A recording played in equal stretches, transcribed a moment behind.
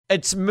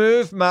It's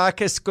Merv,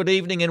 Marcus. Good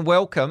evening and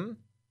welcome.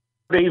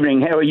 Good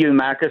evening. How are you,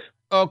 Marcus?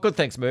 Oh, good,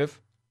 thanks,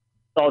 Merv.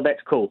 Oh,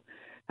 that's cool.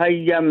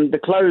 Hey, the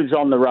clothes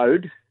on the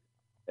road,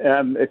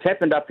 it's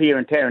happened up here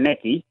in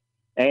Taranaki,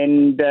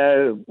 and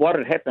what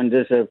had happened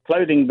is a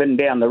clothing bin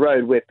down the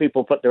road where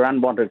people put their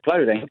unwanted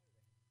clothing,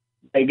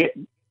 they get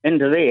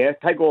into there,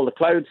 take all the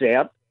clothes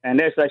out,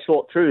 and as they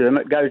sort through them,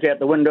 it goes out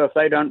the window if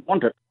they don't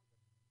want it.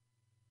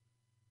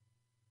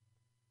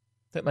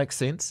 That makes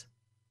sense.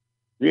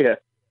 Yeah.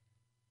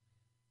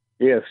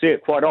 Yeah, I see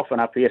it quite often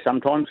up here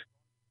sometimes.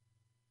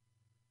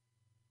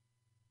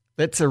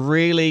 That's a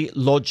really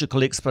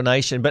logical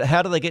explanation, but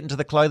how do they get into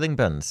the clothing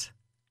bins?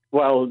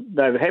 Well,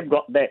 they have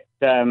got that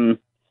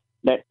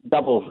that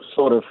double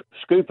sort of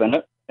scoop in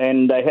it,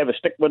 and they have a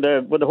stick with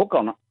a hook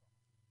on it.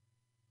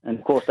 And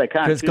of course, they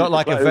can't. It's got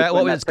like a valve.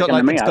 Well, it's got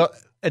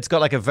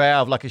like a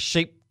valve, like a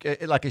sheep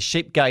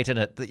gate in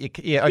it.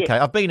 Yeah, okay.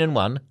 Yeah. I've been in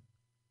one.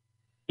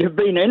 You've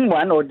been in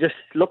one, or just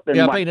looked in one?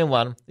 Yeah, I've been in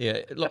one. Yeah,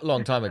 a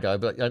long time ago,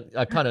 but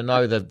I kind of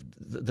know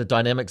the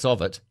dynamics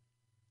of it.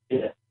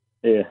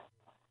 Yeah.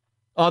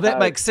 Oh, that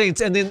makes sense.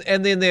 And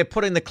then they're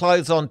putting the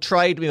clothes on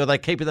Trade Me, or they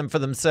keep them for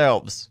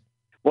themselves.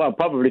 Well,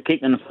 probably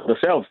keeping them for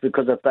themselves,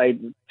 because if they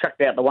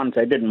chucked out the ones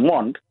they didn't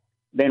want,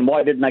 then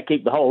why didn't they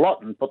keep the whole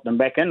lot and put them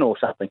back in or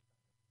something?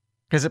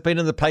 Has it been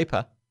in the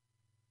paper?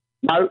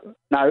 No.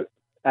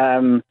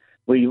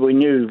 We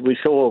went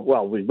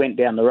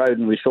down the road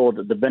and we saw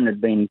that the bin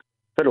had been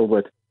fiddled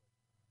with.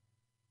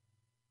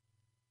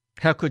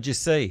 How could you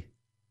see?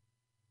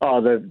 Oh,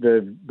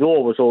 the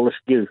door was all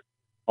askew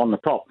on the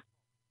top,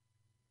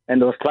 and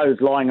there was clothes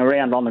lying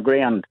around on the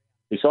ground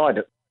beside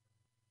it.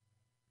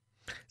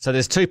 So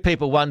there's two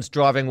people, one's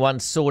driving,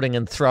 one's sorting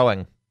and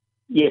throwing.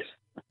 Yes.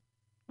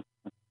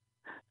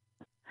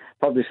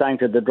 Probably saying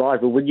to the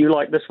driver, would you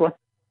like this one?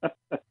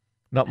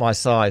 Not my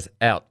size.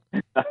 Out.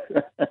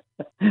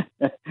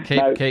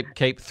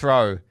 Keep,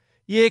 throw.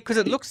 Yeah, because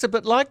it looks a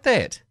bit like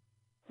that.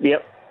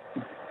 Yep.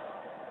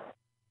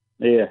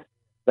 Yeah,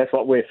 that's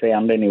what we've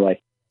found anyway.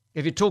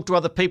 Have you talked to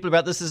other people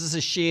about this? Is this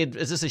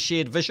a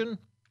shared vision?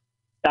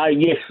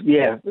 Yes,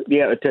 yeah,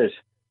 it is.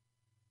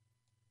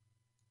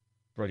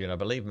 Brilliant, I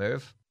believe,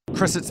 Merv.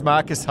 Chris, it's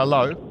Marcus.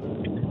 Hello.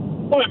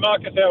 Hi,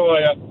 Marcus. How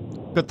are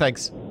you? Good,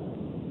 thanks.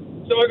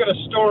 So I got a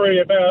story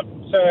about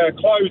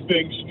clothes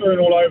being strewn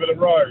all over the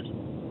road.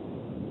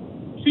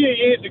 A few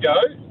years ago,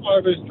 I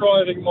was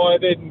driving my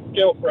then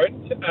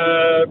girlfriend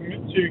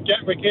to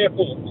Gatwick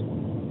Airport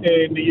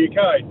in the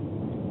UK.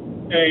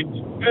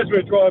 And as we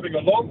were driving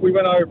along, we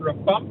went over a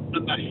bump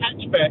and the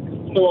hatchback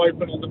flew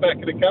open on the back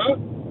of the car,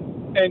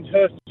 and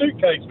her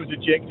suitcase was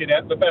ejected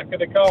out the back of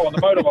the car on the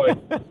motorway.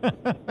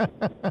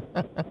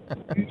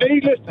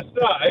 Needless to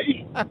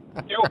say,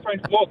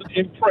 girlfriend wasn't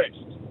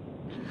impressed.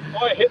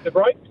 I hit the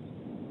brakes.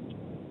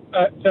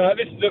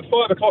 This is at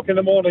 5 o'clock in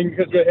the morning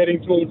because we're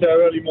heading towards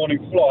our early morning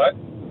flight.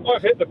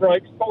 I've hit the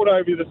brakes, pulled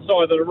over to the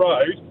side of the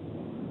road.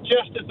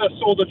 Just as I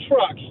saw the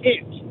truck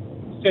hit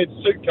said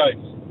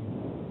suitcase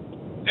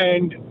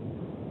and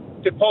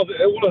deposit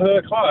all of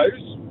her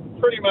clothes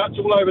pretty much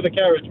all over the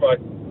carriageway.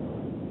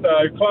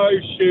 So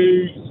clothes,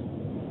 shoes,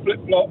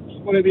 flip-flops,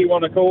 whatever you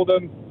want to call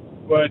them,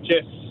 were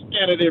just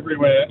scattered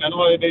everywhere. And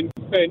I then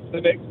spent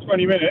the next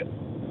 20 minutes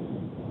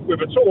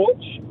with a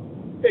torch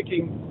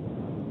picking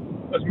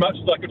as much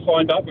as I could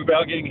find up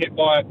without getting hit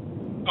by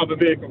other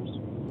vehicles.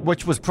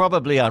 Which was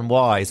probably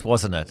unwise,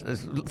 wasn't it?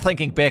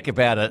 Thinking back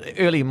about it,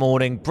 early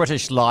morning,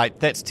 British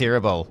light, that's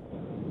terrible.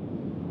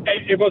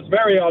 It was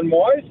very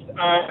unwise.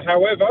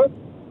 However,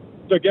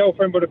 the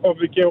girlfriend would have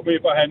probably killed me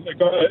if I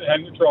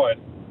hadn't tried.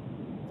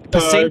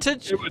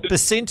 Percentage?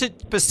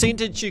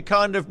 Percentage you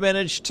kind of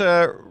managed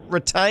to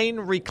reclaim?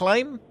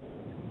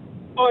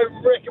 I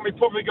reckon we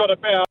probably got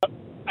about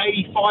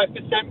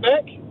 85%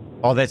 back.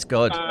 Oh, that's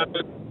good.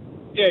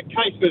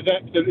 Case was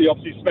absolutely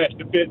obviously smashed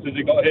to bits as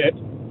it got hit.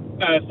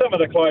 Some of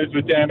the clothes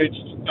were damaged.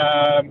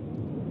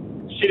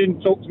 She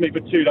didn't talk to me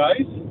for 2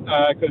 days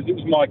because it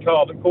was my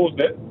car that caused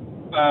it.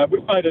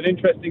 We've made an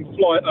interesting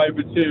flight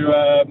over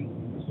to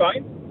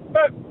Spain,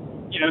 but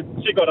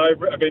she got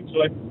over it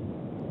eventually.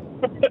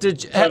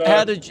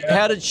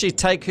 How did she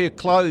take her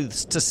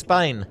clothes to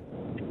Spain?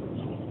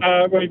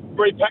 We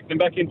repacked them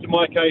back into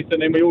my case,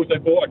 and then we also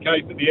bought a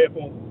case at the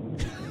airport.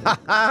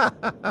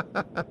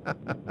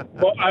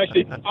 Well,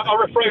 actually, I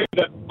rephrase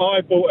that.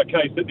 I bought a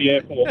case at the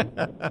airport.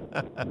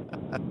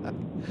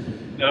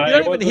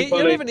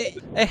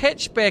 A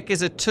hatchback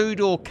is a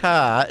two-door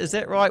car, is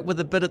that right? With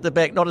a bit at the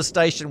back, not a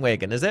station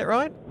wagon, is that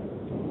right?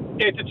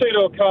 Yeah, it's a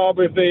two-door car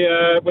with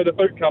the where the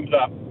boot comes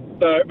up.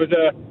 So it was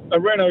a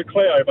Renault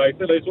Clio,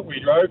 basically. That's what we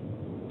drove.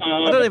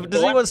 I don't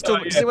know.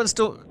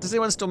 Does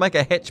anyone still make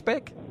a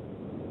hatchback?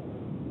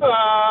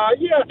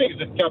 Yeah, I think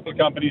there's a couple of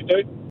companies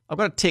do. I've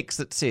got a text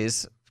that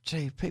says,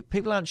 "Gee,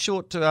 people aren't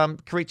short to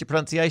correct your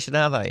pronunciation,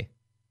 are they?"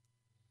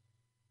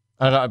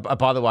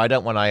 By the way, I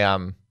don't want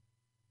to.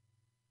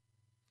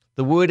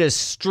 The word is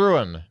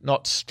strewn,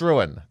 not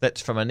strewn. That's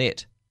from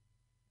Annette.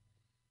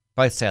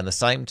 Both sound the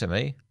same to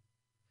me.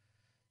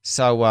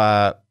 So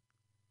I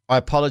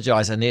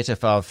apologise, Annette,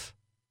 if I've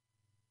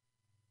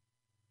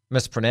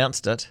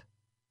mispronounced it.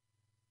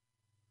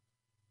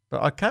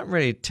 But I can't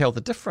really tell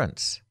the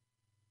difference.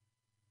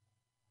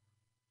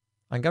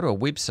 I can go to a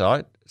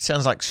website. It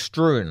sounds like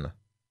strewn.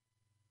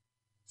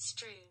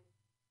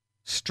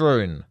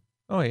 Strewn.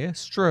 Oh, yeah,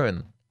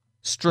 strewn.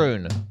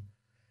 Strewn.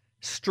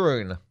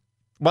 Strewn.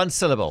 One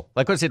syllable.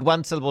 They could have said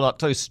one syllable, not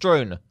two.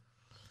 Strewn.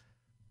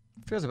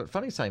 Feels a bit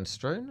funny saying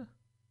strewn.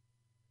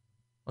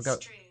 I'll go.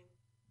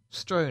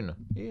 Strewn.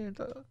 Yeah,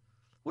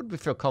 wouldn't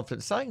feel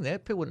confident saying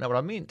that. People wouldn't know what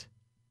I meant.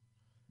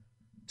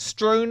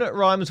 Strewn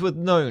rhymes with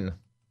noon.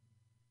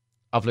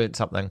 I've learnt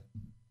something.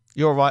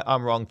 You're right,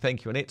 I'm wrong.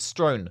 Thank you, Annette.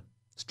 Strewn.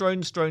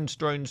 Strewn, strewn,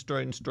 strewn,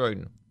 strewn,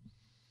 strewn.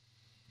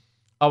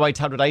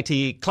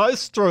 0880 close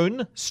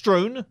strewn,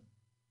 strewn,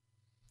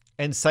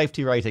 and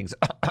safety ratings.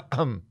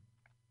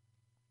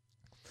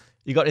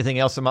 You got anything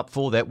else I'm up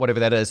for that,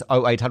 whatever that is,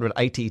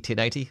 0880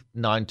 1080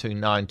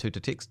 9292 to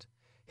text.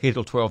 Here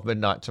till 12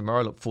 midnight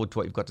tomorrow. Look forward to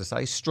what you've got to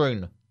say.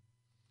 Strewn.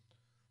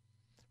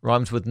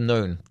 Rhymes with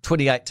noon.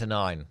 28 to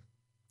 9.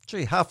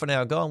 Gee, half an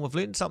hour gone. We've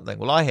learned something.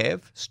 Well, I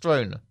have.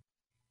 Strewn.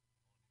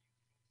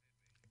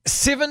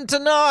 7 to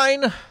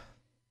 9. Have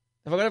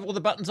I got to have all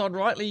the buttons on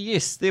rightly?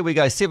 Yes, there we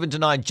go. 7 to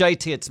 9.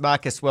 JT, it's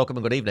Marcus. Welcome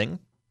and good evening.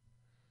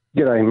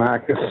 G'day,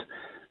 Marcus.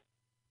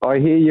 I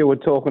hear you were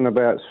talking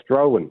about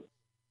Strowen,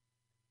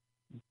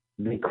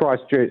 the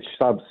Christchurch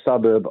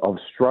suburb of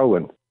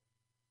Strowen.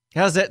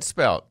 How's that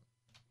spelled?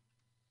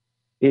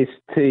 Strowan.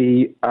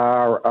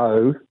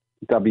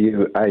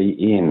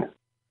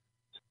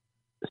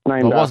 It's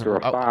named after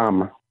a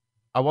farm.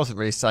 I wasn't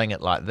really saying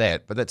it like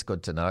that, but that's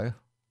good to know.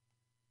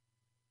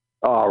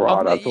 Oh,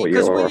 right. I thought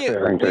you were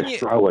referring to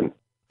Strowen.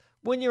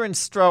 When you're in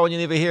Strowen, you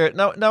never hear it.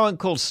 No one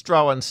calls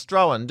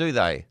Strowen, do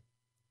they?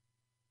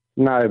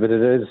 No, but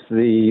it is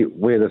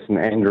where the St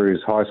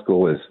Andrews High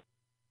School is.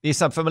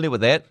 Yes, I'm familiar with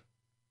that.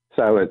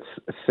 So it's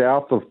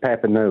south of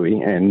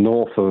Papanui and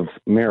north of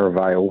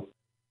Merivale.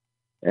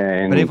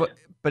 But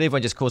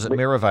everyone just calls it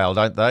Merivale,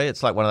 don't they?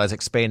 It's like one of those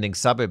expanding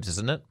suburbs,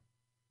 isn't it?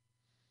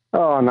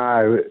 Oh,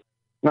 no.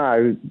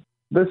 No,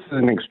 this is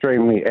an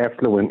extremely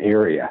affluent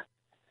area.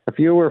 If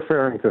you were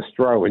referring to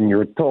Strowen, you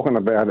were talking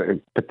about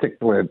a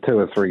particular 2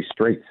 or 3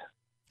 streets.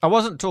 I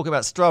wasn't talking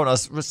about Strowen. I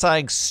was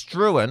saying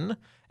Struan,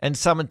 and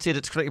someone said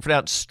it's correctly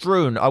pronounced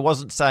Stroon. I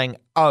wasn't saying,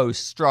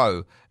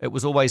 Stro. It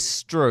was always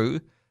Strew,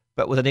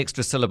 but with an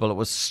extra syllable. It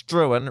was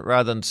Struan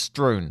rather than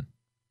Stroon.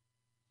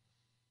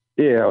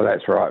 Yeah, well,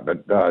 that's right,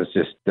 but I was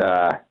just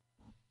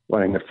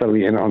wanting to fill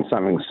you in on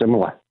something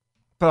similar.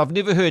 But I've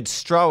never heard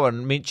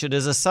Strowen mentioned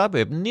as a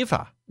suburb.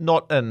 Never.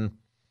 Never.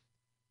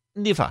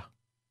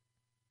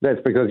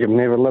 That's because you've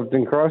never lived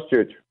in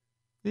Christchurch.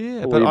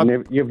 Yeah, but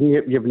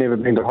you've never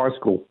been to high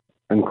school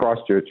in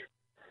Christchurch.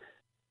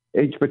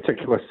 Each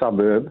particular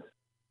suburb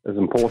is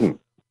important.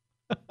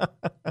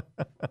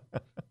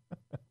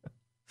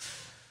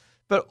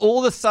 But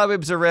all the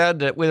suburbs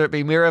around it, whether it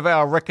be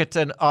Merivale,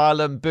 Riccarton,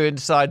 Ireland,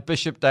 Burnside,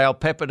 Bishopdale,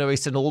 Papanui,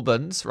 St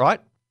Albans,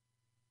 right?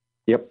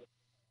 Yep.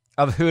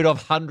 I've heard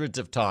of hundreds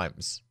of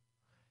times.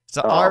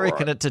 So I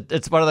reckon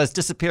it's one of those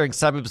disappearing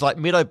suburbs like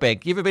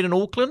Meadowbank. You ever been in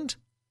Auckland?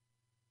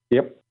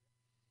 Yep.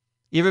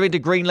 You ever been to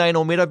Green Lane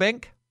or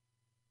Meadowbank?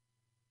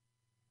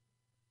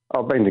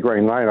 I've been to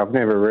Green Lane. I've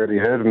never really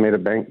heard of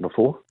Meadowbank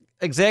before.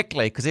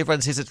 Exactly, because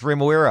everyone says it's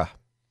Remuera.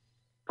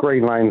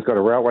 Green Lane's got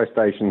a railway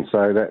station,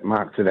 so that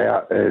marks it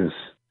out as...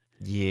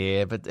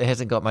 Yeah, but it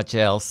hasn't got much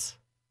else.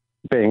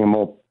 Being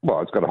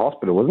it's got a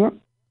hospital, isn't it?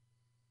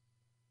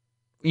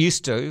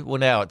 Used to. Well,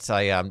 now it's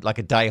like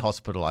a day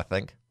hospital, I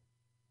think.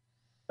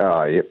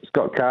 Oh, yep. It's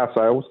got car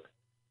sales.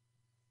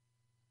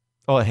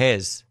 Oh, it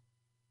has.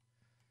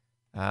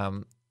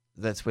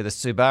 That's where the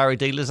Subaru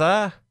dealers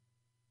are.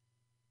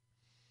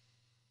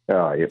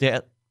 Oh,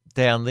 yep.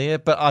 Down there.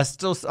 But I'd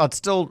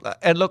still,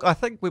 and look, I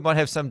think we might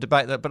have some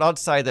debate there, but I'd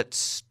say that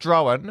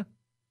Strowen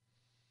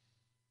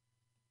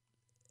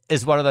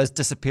is one of those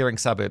disappearing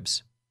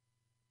suburbs.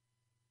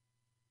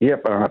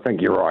 Yep, and I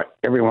think you're right.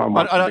 Everyone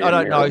wants I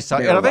don't know. So,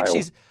 and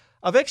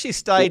I've actually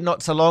stayed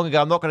not so long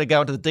ago. I'm not going to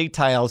go into the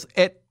details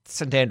at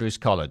St Andrews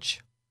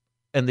College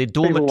in their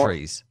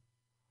dormitories.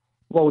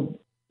 Well,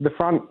 the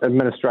front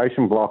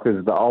administration block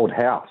is the old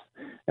house,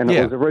 and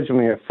it was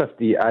originally a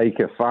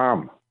 50-acre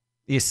farm.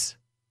 Yes.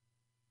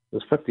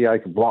 There's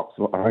 50-acre blocks,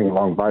 I think,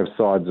 along both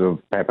sides of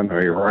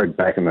Papanui Road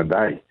back in the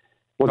day.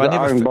 Was it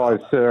owned by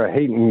Sir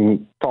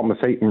Thomas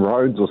Heaton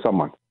Rhodes or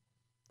someone?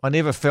 I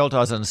never felt I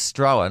was in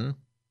Strowen.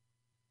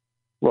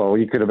 Well,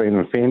 you could have been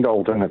in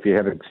Fendalton if you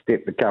had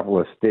stepped a couple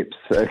of steps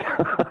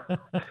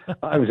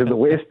over to the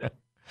west.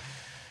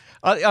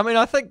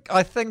 I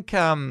think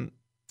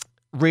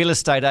real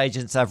estate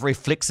agents are very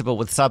flexible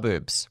with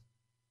suburbs.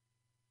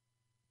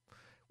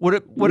 Would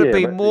it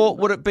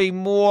be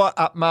more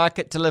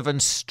upmarket to live in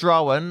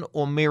Strowen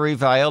or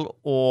Merivale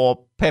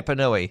or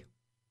Papanui?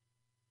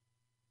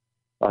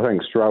 I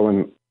think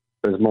Strowen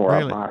is more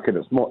upmarket.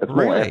 It's more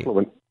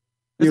affluent.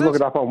 You look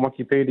it up on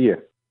Wikipedia.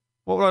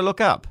 What would I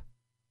look up?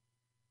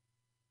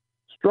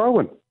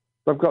 Strowen.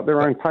 They've got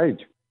their own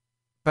page.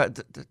 But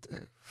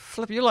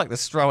Flip, you're like the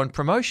Strowen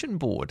promotion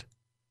board.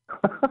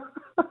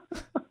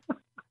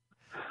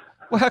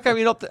 Well, how come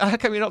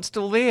you're not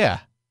still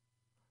there?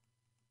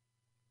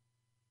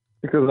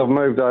 Because I've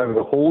moved over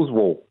to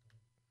Hallswell.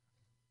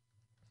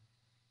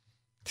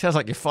 Sounds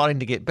like you're fighting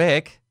to get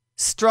back.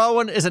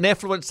 Strowan is an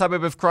affluent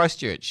suburb of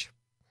Christchurch.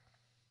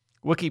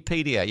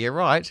 Wikipedia, you're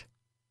right.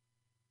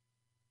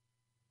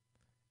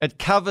 It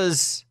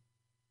covers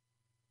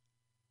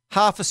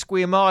half a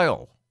square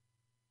mile.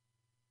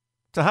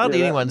 So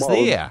hardly anyone's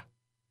there.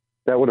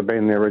 That would have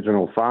been the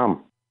original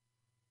farmlet.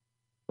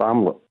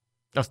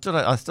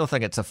 I still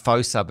think it's a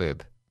faux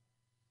suburb.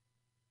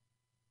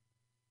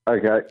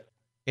 Okay.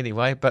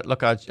 Anyway, but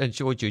look, I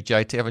enjoyed you,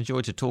 JT. I've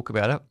enjoyed your talk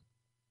about it.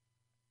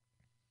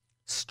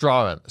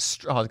 Strowan.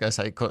 I was going to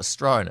say, call it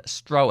Strowan.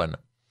 Strowan.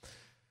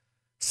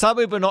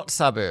 Suburb or not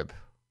suburb?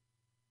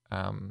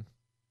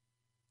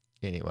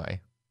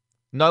 Anyway.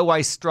 No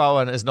way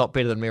Strowan is not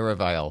better than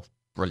Merivale.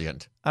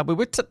 Brilliant. We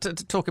were to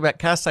talk about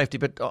car safety,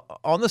 but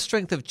on the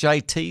strength of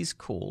JT's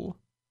call,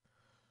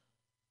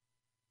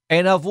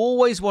 and I've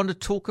always wanted to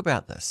talk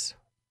about this.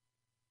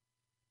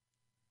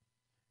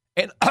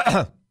 And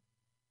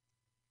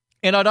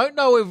and I don't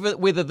know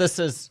whether this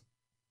is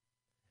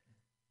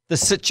the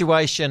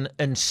situation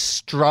in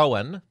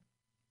Strowan,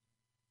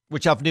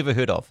 which I've never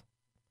heard of.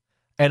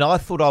 And I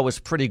thought I was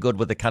pretty good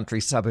with the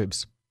country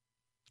suburbs.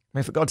 I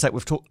mean, for God's sake,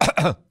 we've talked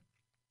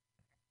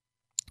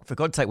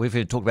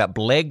about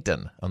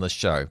Blagden on this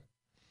show,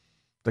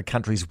 the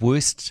country's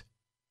worst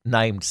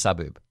named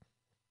suburb.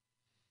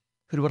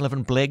 Who do want to live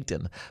in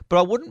Blagden? But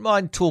I wouldn't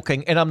mind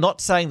talking, and I'm not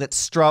saying that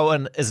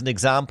Strowan is an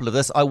example of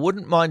this, I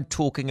wouldn't mind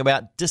talking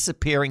about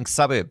disappearing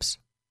suburbs.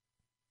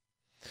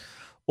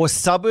 Or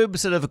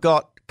suburbs that have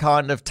got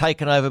kind of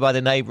taken over by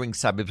the neighbouring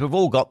suburbs. We've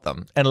all got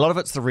them, and a lot of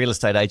it's the real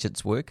estate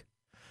agents' work.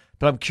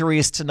 But I'm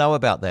curious to know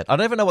about that. I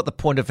don't even know what the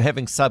point of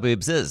having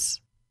suburbs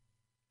is,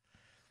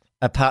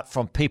 apart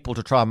from people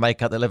to try and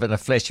make out they live in a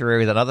flashier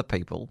area than other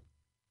people.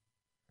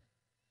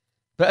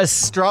 But is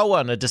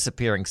Strowan a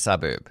disappearing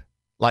suburb?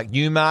 Like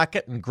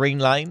Newmarket and Green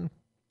Lane?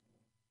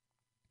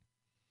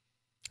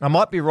 I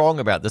might be wrong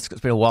about this because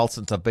it's been a while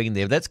since I've been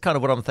there. That's kind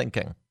of what I'm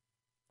thinking.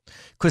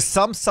 Because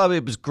some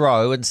suburbs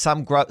grow and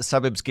some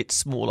suburbs get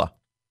smaller.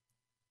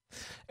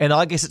 And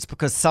I guess it's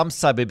because some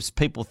suburbs,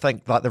 people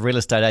think, like the real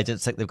estate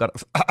agents think they've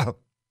got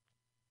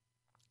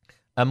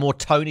a more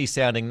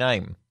Tony-sounding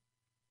name.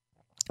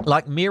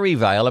 Like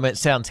Maryvale, I mean, it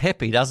sounds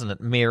happy, doesn't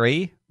it?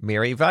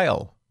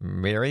 Maryvale.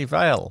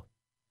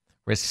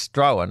 Whereas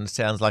Strowan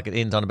sounds like it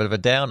ends on a bit of a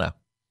downer.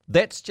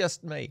 That's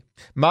just me.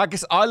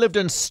 Marcus, I lived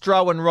in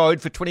Strowan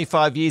Road for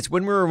 25 years.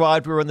 When we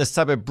arrived, we were in the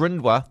suburb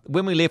Brindwa.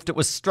 When we left, it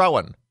was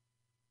Strowan.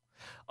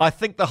 I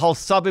think the whole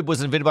suburb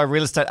was invented by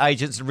real estate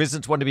agents and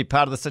residents wanted to be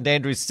part of the St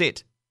Andrews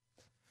set.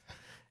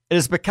 It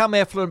has become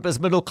affluent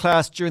as middle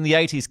class during the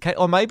 80s.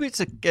 Or maybe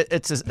it's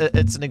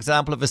an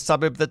example of a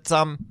suburb that's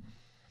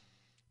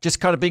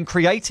just kind of been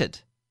created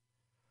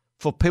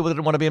for people that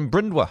didn't want to be in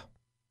Brindwa.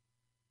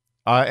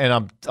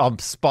 And I'm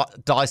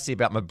dicey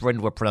about my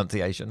Brindwa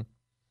pronunciation.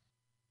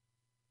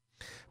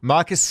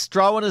 Marcus,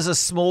 Strowan is a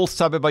small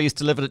suburb I used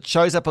to live in. It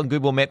shows up on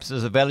Google Maps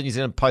as a Valley New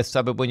Zealand Post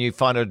suburb when you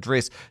find an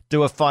address.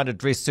 Do a find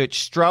address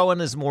search. Strowan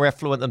is more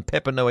affluent than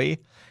Papanui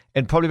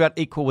and probably about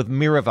equal with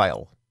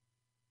Merivale.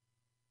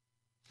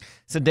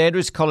 St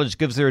Andrews College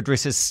gives their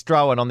address as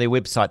Strowan on their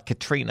website,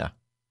 Katrina.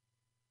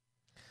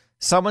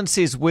 Someone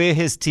says, where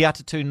has Te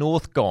Atatu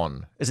North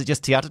gone? Is it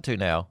just Te Atatu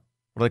now?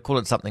 Or do they call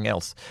it something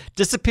else?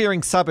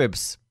 Disappearing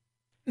suburbs.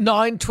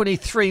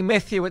 9:23,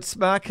 Matthew, it's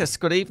Marcus.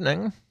 Good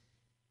evening.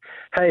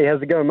 Hey,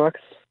 how's it going,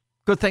 Marcus?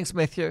 Good, thanks,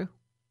 Matthew.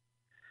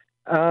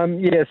 So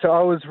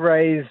I was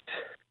raised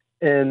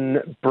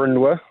in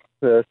Brindwa,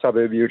 the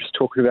suburb you were just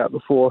talking about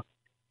before.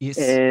 Yes.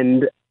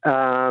 And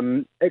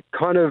it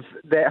kind of,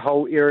 that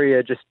whole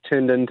area just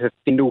turned into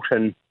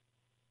Fendleton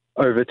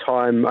over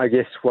time. I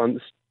guess once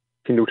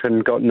Fendleton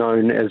got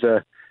known as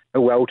a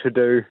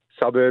well-to-do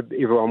suburb,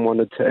 everyone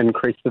wanted to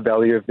increase the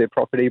value of their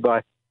property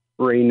by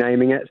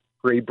renaming it,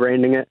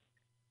 rebranding it.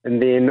 And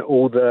then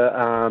all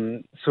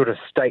the sort of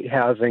state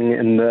housing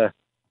in the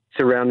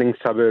surrounding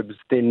suburbs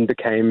then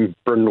became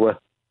Brindwa.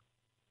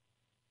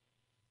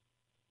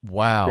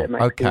 Wow.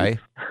 Okay.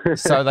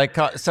 So the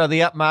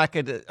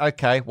upmarket.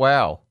 Okay.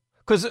 Wow.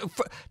 Because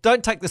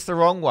don't take this the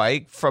wrong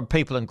way from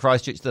people in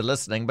Christchurch that are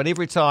listening, but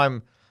every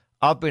time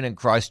I've been in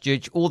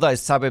Christchurch, all those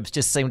suburbs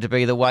just seem to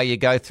be the way you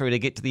go through to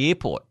get to the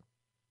airport.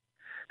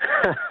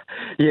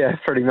 Yeah,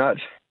 pretty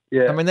much.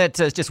 Yeah. I mean, that's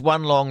just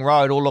one long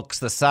road. All looks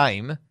the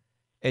same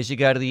as you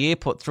go to the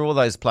airport through all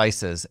those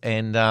places.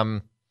 And, I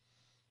mean,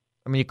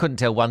 you couldn't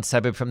tell one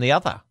suburb from the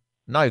other.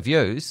 No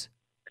views.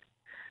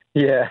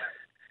 Yeah.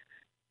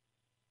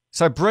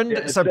 So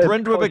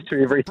Brindwa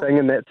to everything,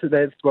 and that's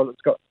what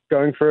it's got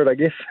going for it, I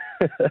guess.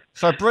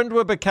 So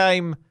Brindwa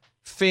became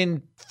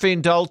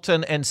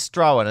Fendleton and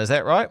Strowan, is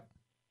that right?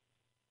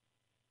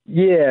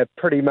 Yeah,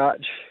 pretty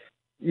much.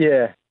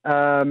 Yeah.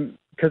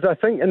 Because I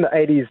think in the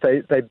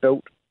 80s they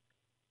built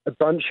a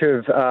bunch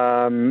of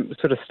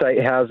sort of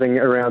state housing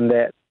around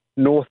that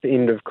north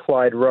end of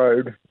Clyde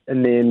Road,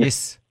 and then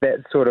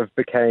that sort of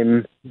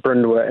became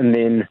Brindwa, and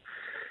then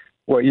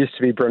what used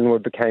to be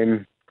Brindwa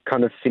became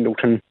kind of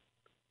Findleton.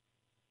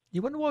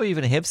 You wonder why we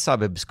even have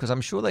suburbs, because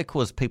I'm sure they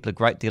cause people a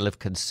great deal of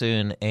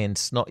concern and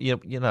snot.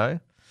 You know,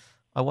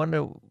 I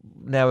wonder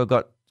now we've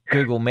got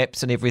Google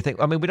Maps and everything.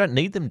 I mean, we don't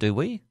need them, do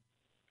we?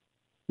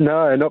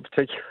 No, not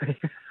particularly.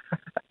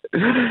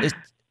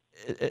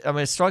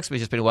 It strikes me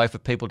it's just been a way for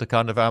people to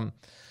kind of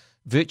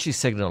virtue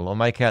signal or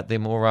make out they're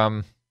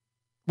more.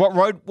 What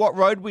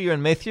road were you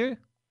in, Matthew?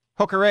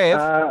 Hooker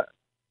Ave?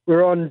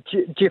 We're on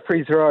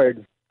Jeffreys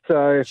Road.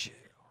 So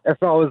if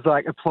I was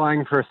like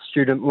applying for a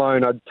student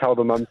loan, I'd tell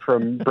them I'm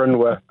from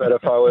Brynwer. But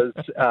if I was,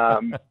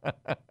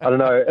 I don't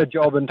know, a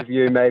job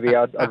interview, maybe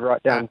I'd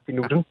write down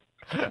Findleton.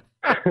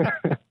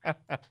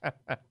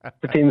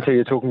 Depends who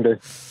you're talking to.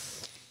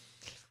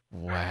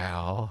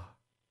 Wow.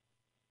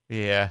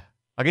 Yeah.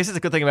 I guess it's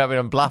a good thing about being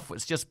on Bluff.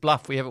 It's just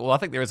Bluff. I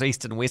think there is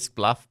East and West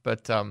Bluff,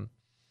 but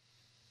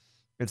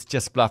it's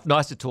just Bluff.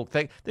 Nice to talk.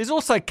 There's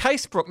also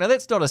Casebrook. Now,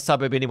 that's not a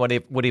suburb anyone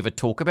would ever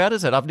talk about,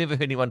 is it? I've never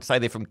heard anyone say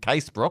they're from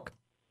Casebrook.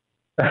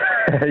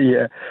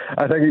 Yeah,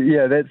 I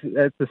think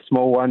that's a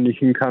small one. You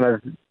can kind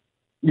of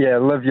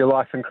live your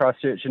life in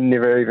Christchurch and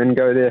never even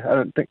go there. I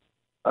don't think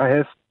I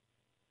have.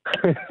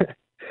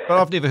 But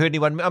I've never heard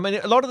anyone. I mean,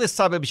 a lot of the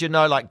suburbs,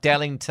 like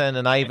Dallington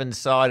and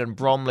Avonside and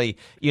Bromley,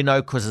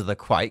 because of the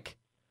quake.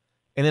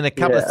 And then a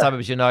couple of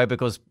suburbs,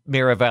 because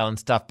Merivale and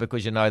stuff,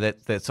 because that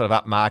they're sort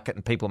of upmarket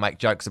and people make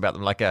jokes about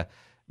them, like a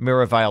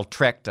Merivale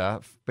tractor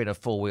being a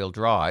four-wheel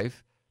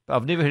drive. But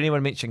I've never heard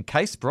anyone mention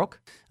Casebrook.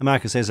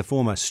 Marcus, as a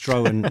former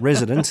Strohan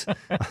resident,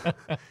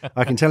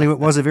 I can tell you it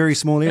was a very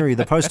small area.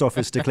 The post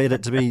office declared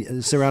it to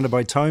be surrounded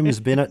by Tomes,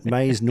 Bennett,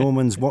 Mays,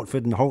 Normans,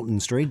 Watford and Halton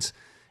streets.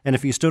 And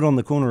if you stood on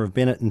the corner of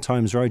Bennett and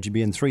Tomes Road, you'd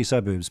be in three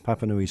suburbs,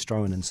 Papanui,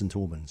 Strohan and St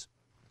Albans.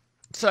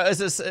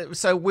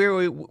 So where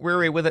are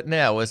we with it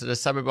now? Is it a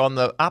suburb on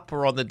the up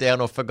or on the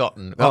down or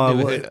forgotten?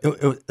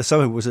 The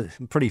suburb was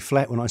pretty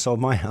flat when I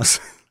sold my house.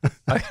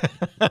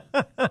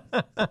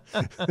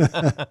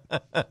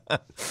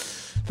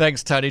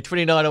 Thanks, Tony.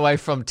 29 away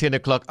from 10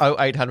 o'clock,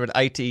 0800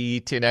 80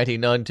 1080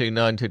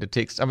 9292 to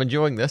text. I'm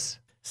enjoying this.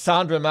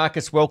 Sandra and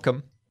Marcus,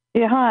 welcome.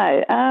 Yeah,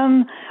 hi.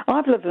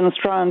 I've lived in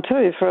Strohan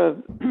too for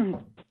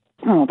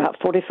about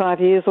 45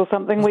 years or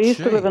something. We used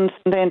to live in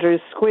St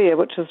Andrews Square,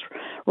 which is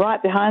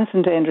right behind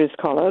St Andrews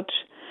College,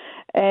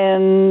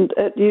 and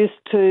it used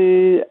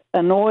to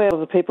annoy all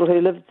the people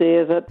who lived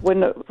there that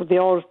when the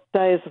old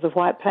days of the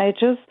white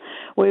pages,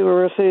 we were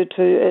referred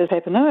to as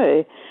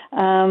Papanui.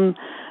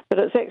 But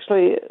it's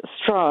actually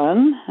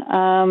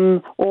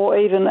Strohan, or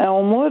even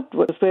Elmwood,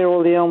 which is where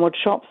all the Elmwood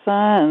shops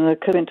are, and the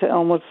kids went to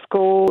Elmwood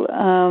School.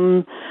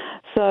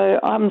 So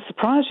I'm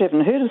surprised you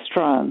haven't heard of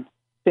Strohan.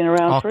 It's been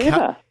around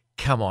forever.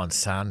 Come on,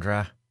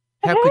 Sandra.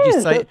 How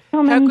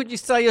could you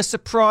say you're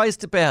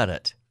surprised about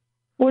it?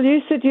 Well,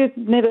 you said you'd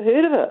never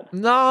heard of it.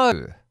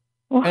 No.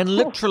 And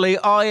literally,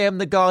 I am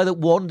the guy that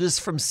wanders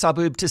from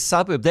suburb to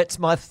suburb. That's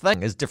my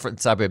thing, is different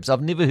suburbs.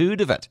 I've never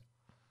heard of it.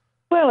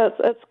 Well,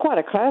 it's quite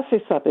a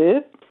classy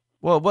suburb.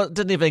 Well, it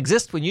didn't even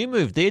exist when you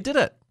moved there, did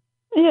it?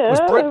 Yeah,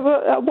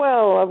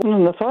 well, I wasn't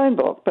in the phone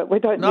book, but we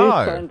don't use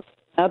phone books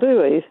now, do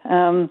we?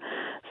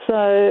 So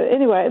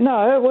anyway,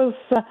 no,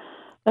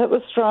 it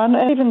was Strohan,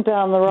 and even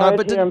down the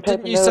road here in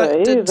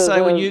Papanui. Didn't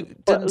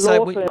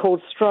say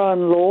called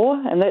Strohan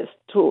Law, and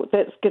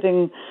that's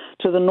getting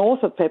to the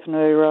north of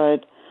Papanui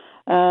Road.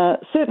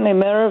 Certainly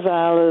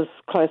Merivale is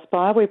close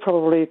by. We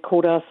probably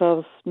called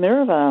ourselves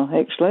Merivale,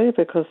 actually,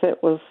 because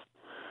that was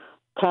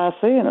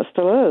classy, and it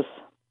still is.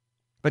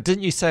 But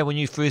didn't you say when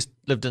you first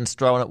lived in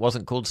Strohan it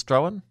wasn't called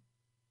Strohan?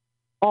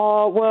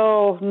 Oh,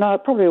 well, no,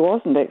 it probably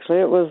wasn't, actually.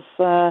 It was...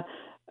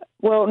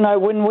 no,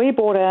 when we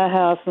bought our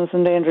house in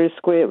St Andrews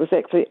Square, it was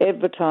actually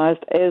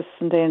advertised as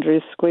St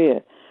Andrews Square.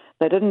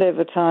 They didn't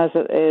advertise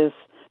it as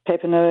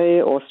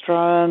Papanui or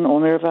Strohan or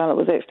Merivale. It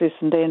was actually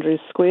St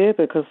Andrews Square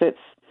because that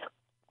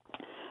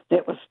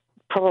was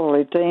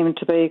probably deemed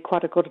to be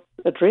quite a good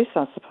address,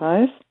 I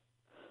suppose.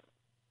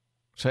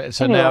 So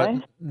anyway.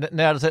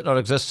 now does that not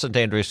exist, St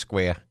Andrews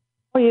Square?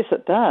 Oh, yes,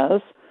 it does.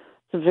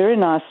 It's a very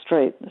nice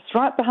street. It's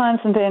right behind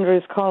St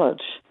Andrews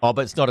College. Oh,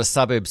 but it's not a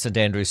suburb, St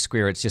Andrews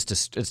Square. It's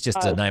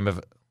just a name of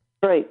it.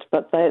 Street,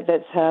 but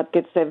that's how it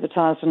gets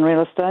advertised in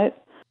real estate.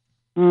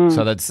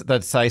 So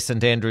they'd say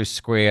St Andrews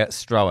Square,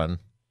 Strohan.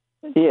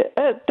 Yeah,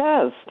 it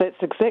does.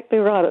 That's exactly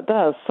right. It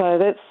does. So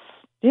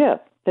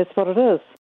that's what it is.